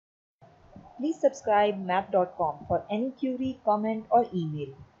Please subscribe math.com for any query, comment or email.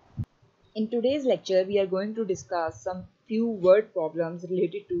 In today's lecture, we are going to discuss some few word problems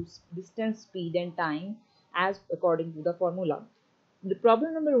related to distance, speed and time as according to the formula. The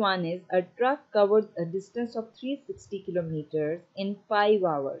problem number 1 is a truck covers a distance of 360 kilometers in 5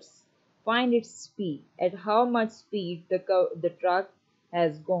 hours. Find its speed. At how much speed the truck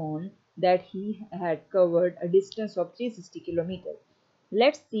has gone that he had covered a distance of 360 kilometers.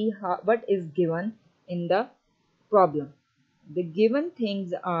 Let's see what is given in the problem. The given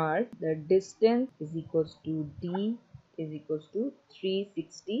things are the distance is equals to d is equals to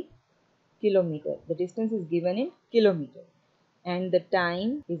 360 kilometer. The distance is given in kilometer and the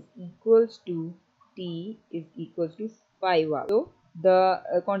time is equals to t is equals to 5 hours. So the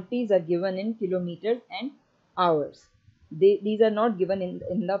quantities are given in kilometers and hours. These are not given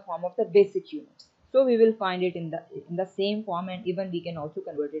in the form of the basic units. So we will find it in the same form, and even we can also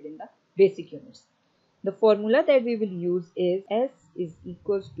convert it in the basic units. The formula that we will use is S is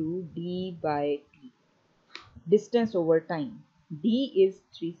equals to d by t, distance over time. D is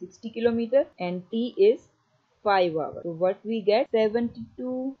 360 kilometer and t is 5 hours. So what we get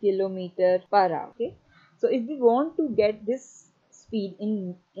 72 kilometer per hour. Okay. So if we want to get this speed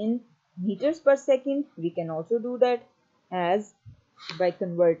in meters per second, we can also do that as by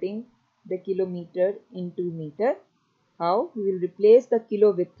converting the kilometer into meter. How? We will replace the kilo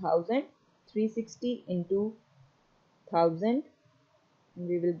with 1000, 360 into 1000, and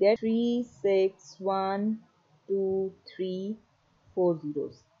we will get 36123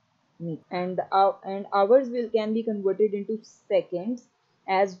 zeros. And hours can be converted into seconds,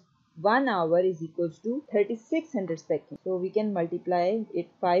 as 1 hour is equals to 3600 seconds. So we can multiply it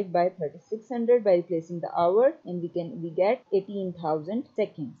 5 by 3600 by replacing the hour, and we get 18,000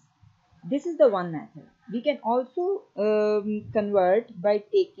 seconds. This is the one method. We can also convert by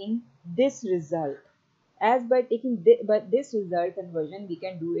taking this result. As by taking this result conversion, we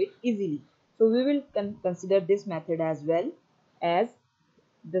can do it easily. So we will consider this method as well. As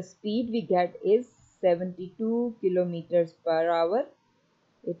the speed we get is 72 kilometers per hour.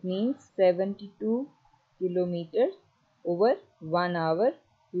 It means 72 kilometers over 1 hour.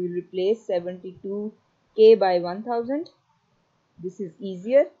 We will replace 72k by 1000. This is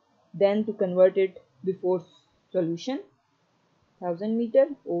easier than to convert it before solution. 1000 meter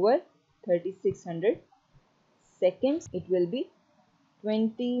over 3600 seconds, it will be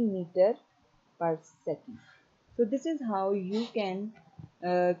 20 meter per second. So this is how you can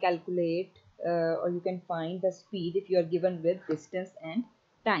calculate or you can find the speed if you are given with distance and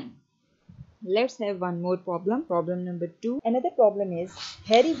time. Let's have one more problem. Problem number 2. Another problem is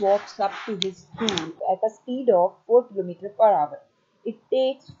Harry walks up to his school at a speed of 4 km per hour. It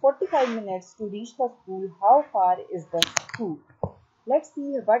takes 45 minutes to reach the school. How far is the school? Let's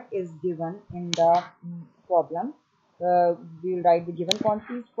see what is given in the problem. We will write the given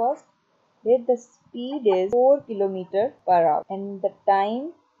quantities first. Here the speed is 4 km per hour and the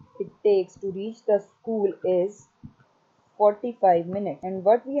time it takes to reach the school is 45 minutes. And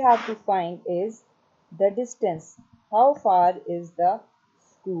what we have to find is the distance. How far is the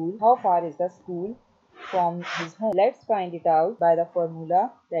school? How far is the school from his home? Let's find it out by the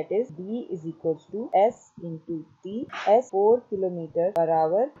formula, that is d is equals to s into t. S 4 km per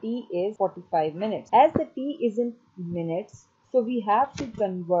hour, t is 45 minutes. As the t is in minutes, so we have to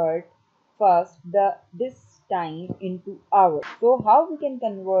convert first this time into hours. So how we can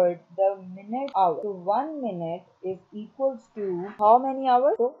convert the minute hour? So 1 minute is equals to how many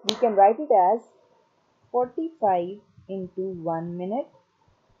hours? So we can write it as 45 into 1 minute,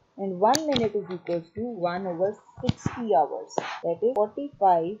 and 1 minute is equals to 1 over 60 hours. That is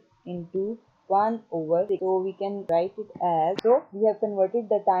 45 into 1 over 6. So we can write it as, so we have converted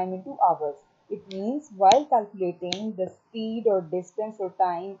the time into hours. It means while calculating the speed or distance or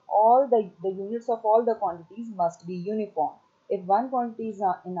time, all the units of all the quantities must be uniform. If one quantity is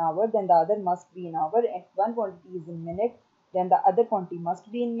in hour, then the other must be in hour. If one quantity is in minute, then the other quantity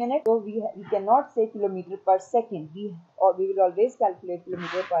must be in minute. So we cannot say kilometer per second. We will always calculate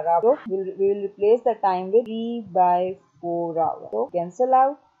kilometer per hour. So we will replace the time with 3 by 4 hours. So cancel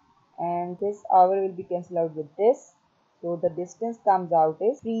out, and this hour will be cancelled out with this. So the distance comes out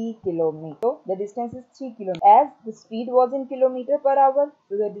is 3 kilometers. So the distance is 3 kilometers. As the speed was in kilometer per hour,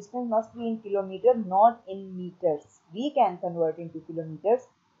 so the distance must be in kilometer, not in meters. We can convert into kilometers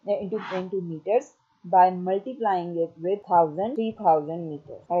into meters by multiplying it with 3000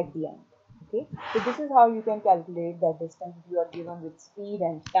 meters at the end. Okay, so this is how you can calculate the distance if you are given with speed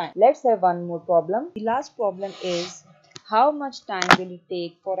and time. Let's have one more problem. The last problem is, how much time will it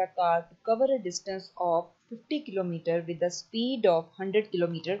take for a car to cover a distance of 50 km with a speed of 100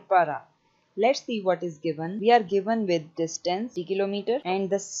 km per hour? Let's see what is given. We are given with distance 3 kilometer and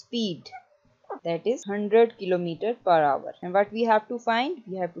the speed, that is 100 kilometer per hour. And what we have to find?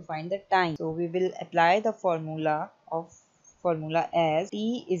 We have to find the time. So we will apply the formula as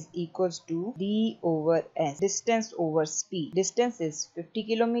T is equals to D over S, distance over speed. Distance is 50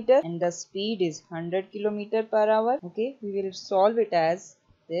 kilometer and the speed is 100 kilometer per hour. Okay, we will solve it as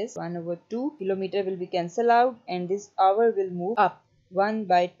this. 1 over 2 kilometer will be cancelled out and this hour will move up 1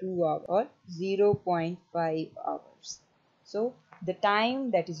 by 2 hours or 0.5 hours. So the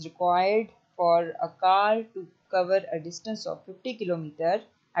time that is required for a car to cover a distance of 50 km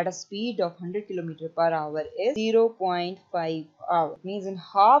at a speed of 100 km per hour is 0.5 hours. Means in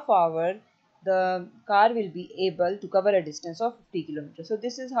half hour the car will be able to cover a distance of 50 km. So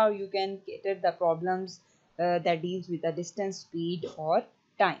this is how you can cater the problems that deals with the distance, speed or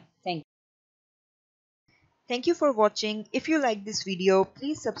time. Thank you. Thank you for watching. If you like this video,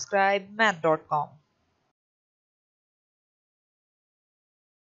 please subscribe math.com.